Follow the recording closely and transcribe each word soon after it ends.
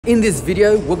In this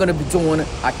video, we're going to be doing a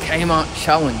Kmart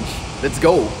challenge. Let's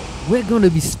go. We're going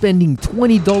to be spending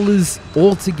 $20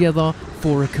 altogether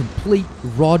for a complete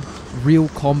rod reel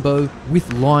combo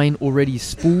with line already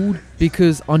spooled,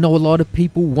 because I know a lot of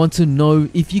people want to know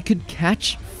if you could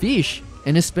catch fish,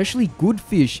 and especially good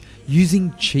fish,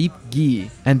 using cheap gear.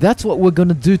 And that's what we're going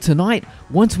to do tonight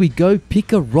once we go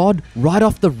pick a rod right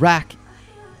off the rack.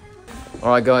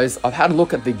 Alright guys, I've had a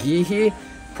look at the gear here.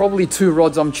 Probably two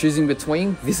rods I'm choosing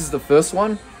between. This is the first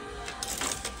one.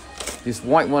 This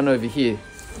white one over here.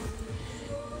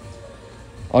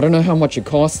 I don't know how much it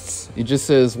costs. It just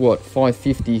says, what,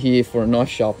 $5.50 here for a knife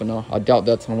sharpener. I doubt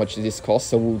that's how much this costs,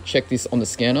 so we'll check this on the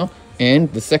scanner.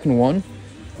 And the second one,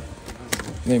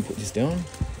 let me put this down,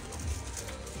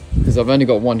 because I've only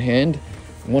got one hand.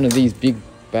 One of these big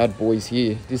bad boys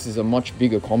here. This is a much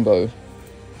bigger combo.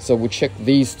 So we'll check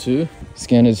these two.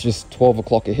 Scanner's just 12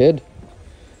 o'clock ahead.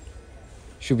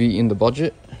 Should be in the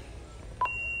budget.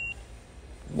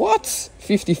 What?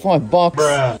 55 bucks?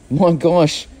 Bruh. My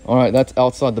gosh. Alright, that's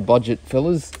outside the budget,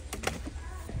 fellas.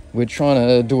 We're trying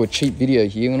to do a cheap video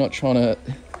here. We're not trying to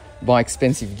buy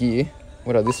expensive gear.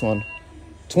 What about this one?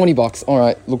 20 bucks.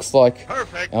 Alright, looks like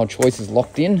perfect. Our choice is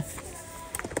locked in.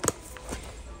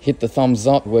 Hit the thumbs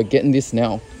up. We're getting this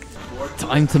now.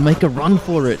 Time to make a run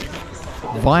for it.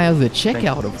 Via the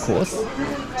checkout, of course.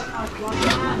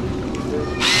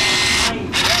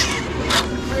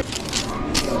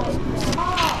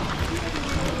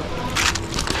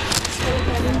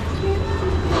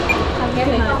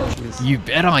 You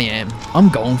bet I am. I'm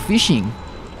going fishing.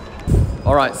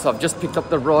 Alright, so I've just picked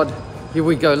up the rod. Here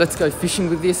we go. Let's go fishing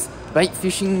with this. Bait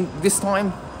fishing this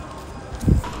time.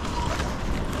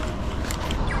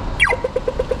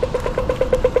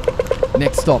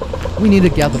 Next stop, we need to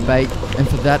gather bait, and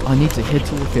for that I need to head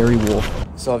to a ferry wharf.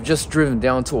 So I've just driven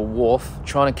down to a wharf,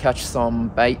 trying to catch some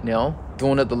bait now.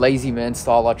 Doing it the lazy man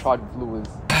style. I tried with lures.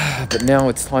 But now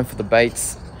it's time for the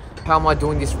baits. How am I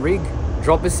doing this rig?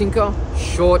 Dropper sinker,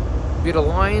 short bit of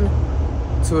line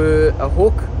to a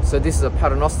hook. So this is a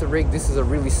paternoster rig. This is a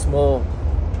really small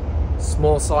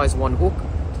size one hook.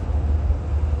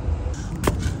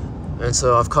 And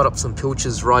so I've cut up some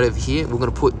pilchards right over here. We're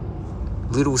gonna put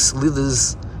little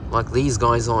slithers like these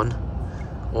guys on.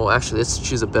 Or actually, let's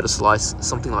choose a better slice,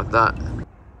 something like that.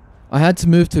 I had to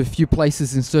move to a few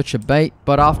places in search of bait,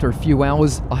 but after a few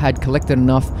hours I had collected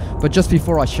enough. But just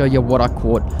before I show you what I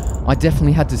caught, I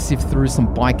definitely had to sift through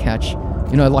some bycatch.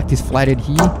 You know, like this flathead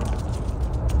here.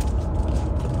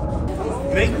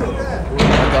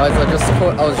 Guys,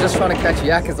 I was just trying to catch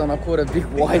yakas and I caught a big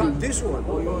whiting. This one?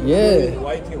 Yeah.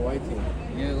 Whiting.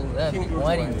 Yeah, look at that, big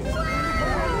whiting.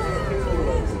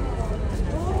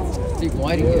 Big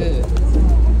whiting, yeah.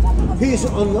 He's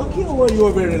unlucky or you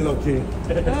are very lucky?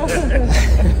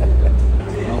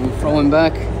 We'll throw him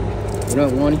back. We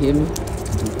don't want him. Look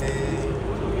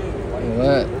at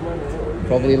that.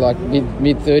 Probably like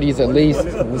mid 30s at least.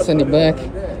 We'll send it back.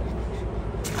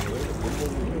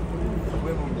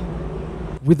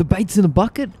 With the baits in the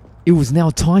bucket, it was now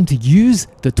time to use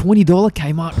the $20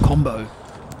 Kmart combo.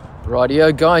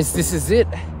 Rightio guys, this is it.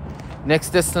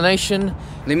 Next destination.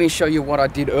 Let me show you what I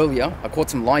did earlier. I caught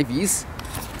some liveys.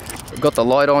 I've got the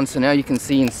light on, so now you can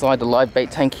see inside the live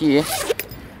bait tank here.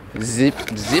 Zip,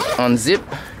 zip, unzip.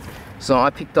 So I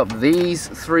picked up these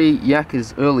 3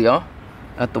 yakas earlier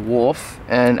at the wharf,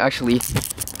 and actually,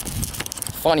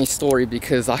 funny story,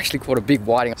 because I actually caught a big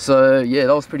whiting. So yeah,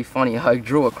 that was pretty funny. I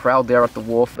drew a crowd there at the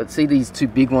wharf, but see these 2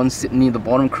 big ones sitting near the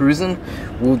bottom cruising?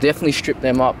 We'll definitely strip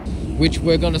them up, which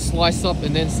we're gonna slice up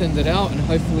and then send it out, and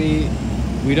hopefully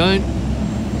we don't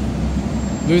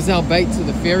lose our bait to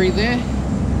the ferry there,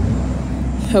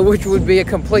 which would be a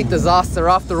complete disaster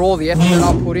after all the effort that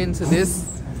I put into this.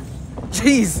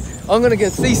 Jeez, I'm gonna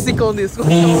get seasick on this. What's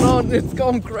going on? It's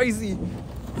going crazy.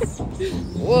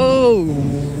 Whoa!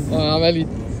 Oh,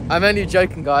 I'm only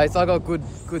joking, guys. I got good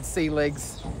sea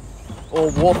legs,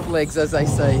 or wharf legs, as they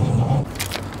say.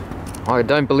 I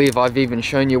don't believe I've even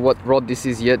shown you what rod this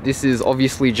is yet. This is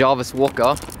obviously Jarvis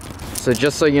Walker. So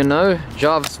just so you know,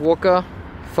 Jarvis Walker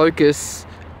Focus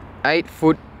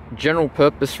 8-foot general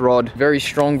purpose rod. Very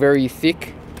strong, very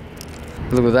thick.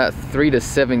 Look at that, 3 to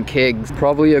 7 kegs.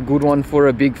 Probably a good one for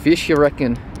a big fish, you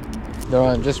reckon?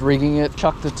 Alright, just rigging it,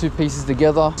 chucked the 2 pieces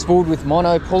together, spooled with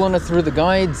mono, pulling it through the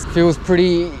guides. Feels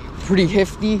pretty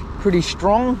hefty, pretty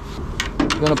strong.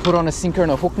 Gonna put on a sinker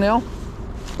and a hook now.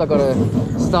 I got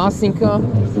a star sinker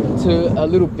to a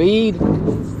little bead,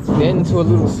 then to a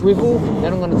little swivel.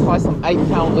 Then I'm gonna tie some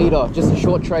 8-pound leader, just a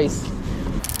short trace.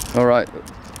 Alright,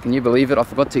 can you believe it? I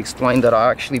forgot to explain that I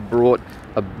actually brought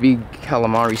a big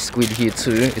calamari squid here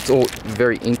too. It's all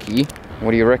very inky.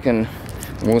 What do you reckon?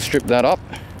 We'll strip that up.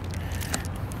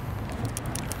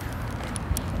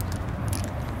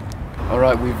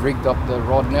 Alright, we've rigged up the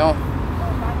rod now.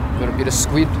 Got a bit of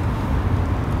squid.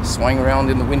 Swaying around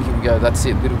in the wind. Here we go. That's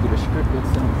it. Little bit of strip. Let's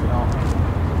send it out.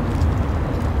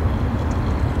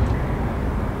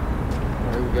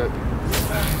 There we go.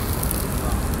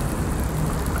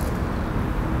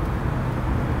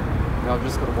 Now I've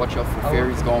just got to watch out for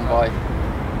fairies going by.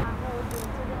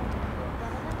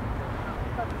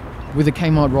 With the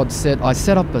Kmart rod set, I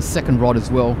set up a second rod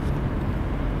as well.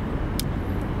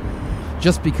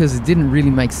 Just because it didn't really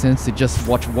make sense to just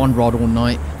watch one rod all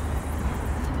night.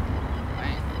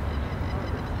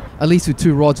 At least with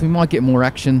two rods, we might get more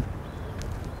action.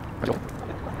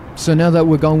 So now that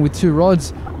we're going with two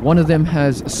rods, one of them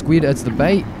has squid as the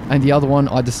bait, and the other one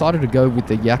I decided to go with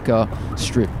the yakka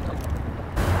strip.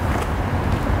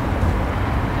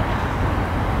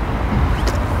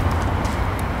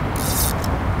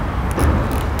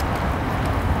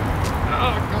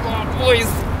 Oh, come on,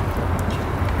 boys!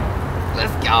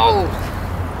 Let's go!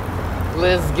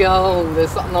 Let's go! There's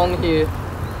something on here.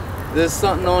 There's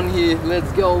something on here. Let's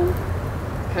go.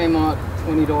 Kmart,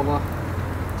 $20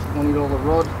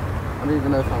 rod. I don't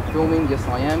even know if I'm filming. Yes,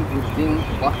 I am. Good thing.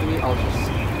 Luckily, I was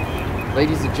just,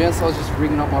 ladies and gents, I was just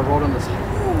rigging up my rod on this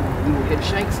little head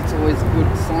shakes. It's always a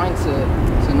good sign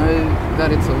to know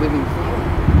that it's a living thing.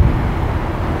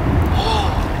 Oh.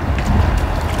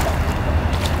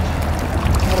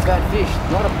 Not a bad fish.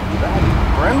 Not a bad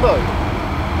Brembo.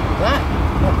 Look at that.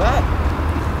 Not bad.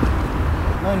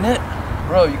 No net.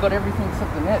 Bro, you got everything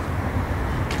except the net.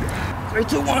 3,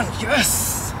 2, 1,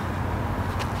 yes!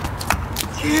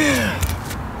 Yeah!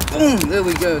 Boom, there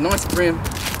we go, nice brim.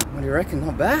 What do you reckon?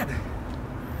 Not bad.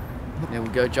 There we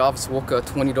go, Jarvis Walker,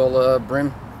 $20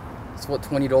 brim. That's what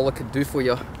 $20 could do for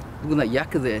you. Look at that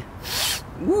yakka there.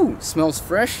 Woo, smells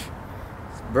fresh.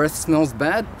 Breath smells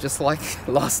bad, just like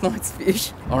last night's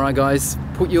fish. Alright guys,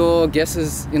 put your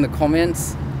guesses in the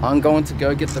comments. I'm going to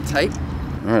go get the tape.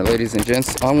 Alright ladies and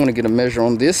gents, I want to get a measure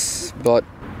on this, but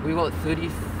we got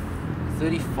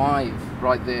 35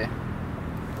 right there.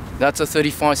 That's a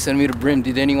 35 centimeter brim.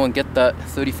 Did anyone get that?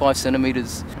 35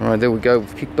 centimeters. Alright, there we go.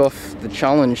 We've kicked off the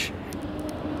challenge.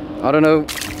 I don't know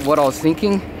what I was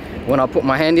thinking when I put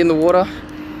my hand in the water,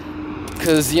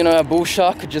 because you know, a bull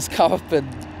shark could just come up and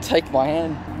take my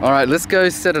hand. Alright, let's go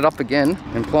set it up again.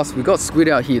 And plus we got squid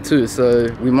out here too,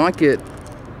 so we might get,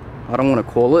 I don't want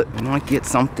to call it, we might get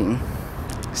something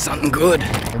good.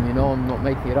 And you know I'm not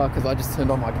making it up because I just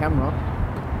turned on my camera.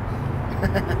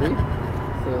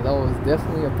 So that was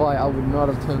definitely a bite. I would not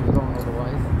have turned it on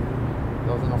otherwise.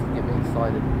 That was enough to get me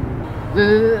excited.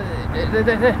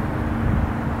 There.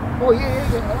 Oh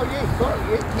yeah. Oh yeah. Sorry.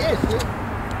 Yes.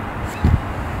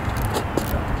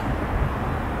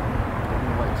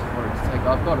 Wait for it to take.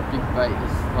 I've got a big bait.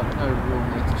 There's like no real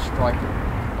need to strike it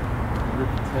and rip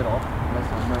its head off unless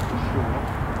I know for sure.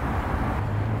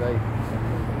 Bait.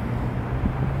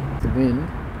 The wind.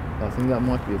 I think that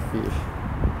might be a fish.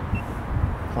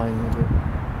 Playing with it.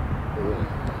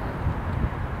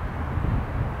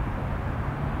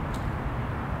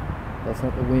 That's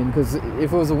not the wind, because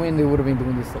if it was a wind it would have been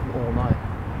doing this all night,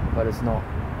 but it's not.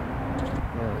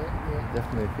 Yeah,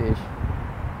 definitely a fish.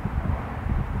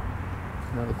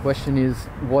 Now the question is,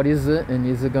 what is it, and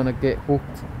is it gonna get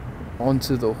hooked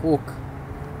onto the hook?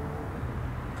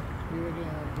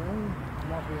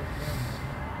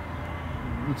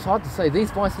 It's hard to say.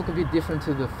 These bites look a bit different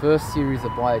to the first series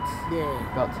of bites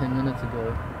about 10 minutes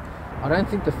ago. I don't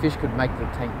think the fish could make the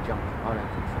tank jump. I don't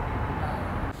think so.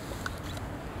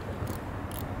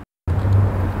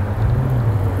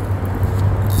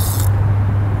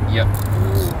 Yep.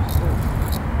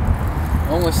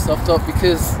 Almost stuffed up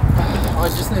because I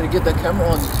just need to get that camera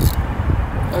on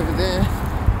over there.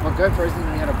 My GoPro's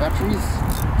running out of batteries.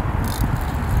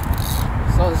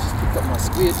 So I just picked up my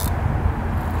squid.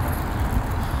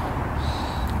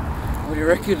 What do you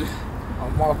reckon? I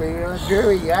might be in a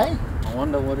jury, eh? I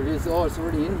wonder what it is. Oh, it's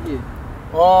already in here.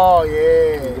 Oh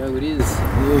yeah. There you go, it is.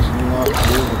 Yes, you like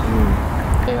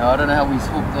it. Yeah, I don't know how he's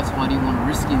hooked, that's why I didn't want to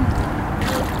risk him.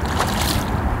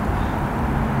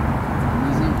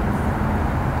 Easy.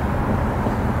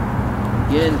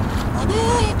 Again.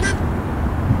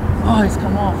 Oh, he's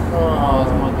come off. Oh,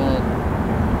 that's my bad.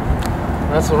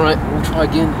 That's alright, we'll try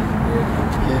again.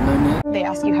 Yeah, no net. They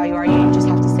ask you how you are, you just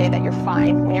have to say that you're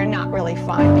fine when you're not really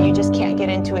fine, but you just can't get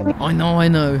into it. I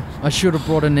know. I should have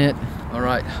brought a net.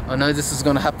 Alright, I know this is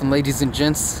going to happen, ladies and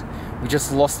gents. We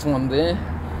just lost one there.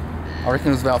 I reckon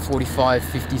it was about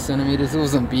 45-50 centimeters. It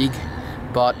wasn't big,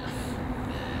 but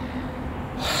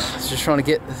I was just trying to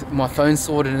get my phone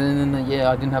sorted, and then yeah,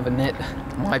 I didn't have a net.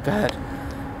 My bad.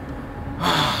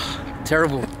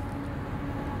 terrible.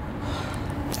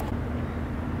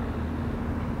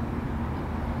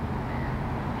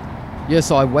 Yeah,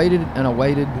 so I waited and I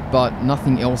waited, but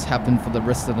nothing else happened for the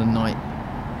rest of the night.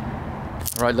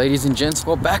 Alright, ladies and gents,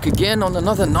 we're back again on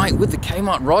another night with the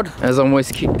Kmart rod. As I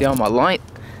almost kicked down my light,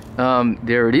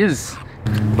 there it is.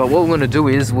 But what we're gonna do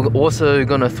is, we're also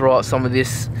gonna throw out some of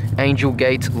this Angel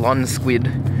Gate Lun squid.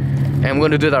 And we're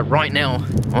gonna do that right now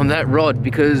on that rod,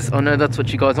 because I know that's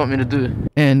what you guys want me to do.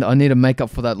 And I need to make up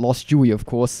for that lost Dewey, of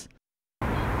course.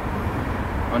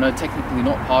 I know technically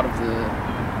not part of the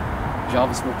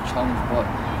Jarvis Walker challenge, but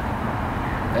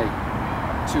hey,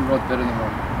 2 rods better than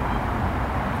 1.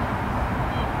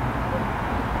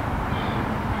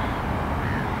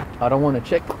 I don't want to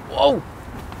check. Whoa!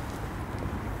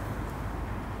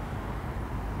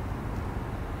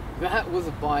 That was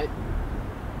a bite.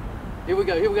 Here we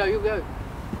go, here we go, here we go.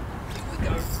 Here we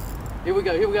go. Here we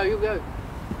go, here we go, here we go.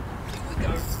 Here we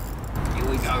go. Here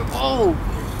we go. Oh!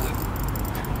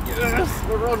 Yes!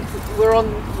 We're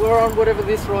on whatever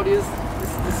this rod is. This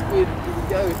is the squid. Here we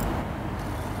go.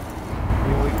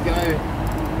 Here we go.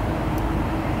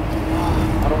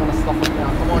 Oh, I don't want to stop it now.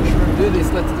 Come on, Shroom, do this.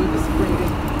 Let's do this. Bring it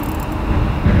in.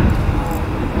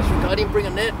 I didn't bring a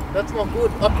net. That's not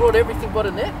good. I brought everything but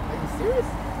a net. Are you serious?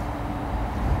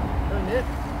 No net.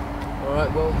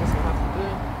 Alright, well, this will have to do.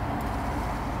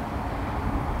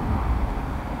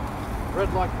 Red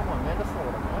light, come on, man. That's not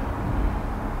what I want.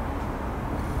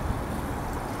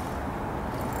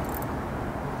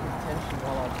 Tension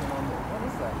while I turn on the... What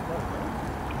is that?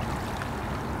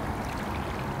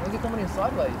 Why is it coming in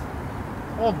sideways?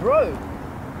 Oh, bro.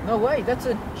 No way. That's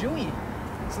a Dewey.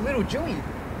 It's a little Dewey.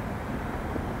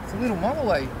 It's a little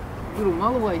mulloway. Little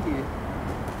mulloway here.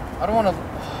 I don't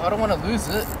want to lose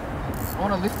it. I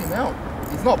want to lift him out.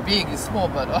 He's not big, he's small,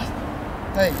 but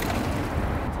hey.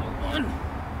 One.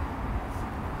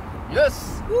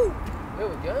 Yes. Woo. There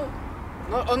we go.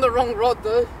 Not on the wrong rod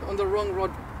though. On the wrong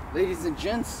rod, ladies and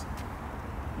gents.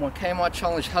 My Kmart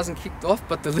challenge hasn't kicked off,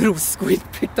 but the little squid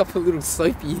picked up a little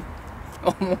soapy.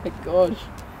 Oh my gosh.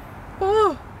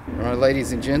 Oh. Alright,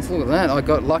 ladies and gents, look at that. I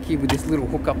got lucky with this little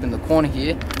hook up in the corner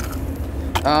here.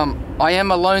 I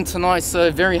am alone tonight,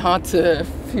 so very hard to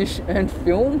fish and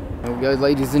film. There we go,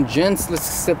 ladies and gents. Let's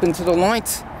step into the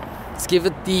light. Let's give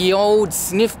it the old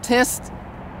sniff test.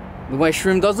 The way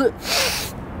Shroom does it.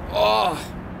 Oh,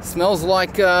 smells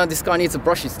like this guy needs to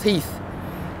brush his teeth.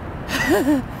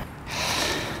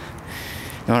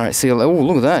 Alright, see, oh,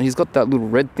 look at that. He's got that little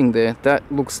red thing there. That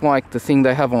looks like the thing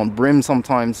they have on bream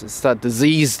sometimes. It's that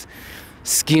diseased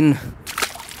skin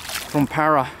from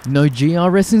para. No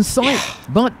GRS in sight,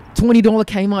 but $20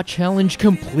 Kmart challenge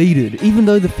completed, even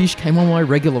though the fish came on my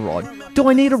regular rod. Do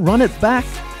I need to run it back?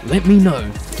 Let me know.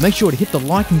 Make sure to hit the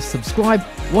like and subscribe.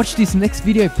 Watch this next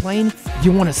video playing if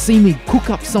you want to see me cook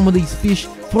up some of these fish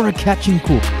for a catch and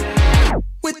cook.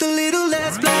 With a little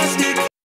less plastic.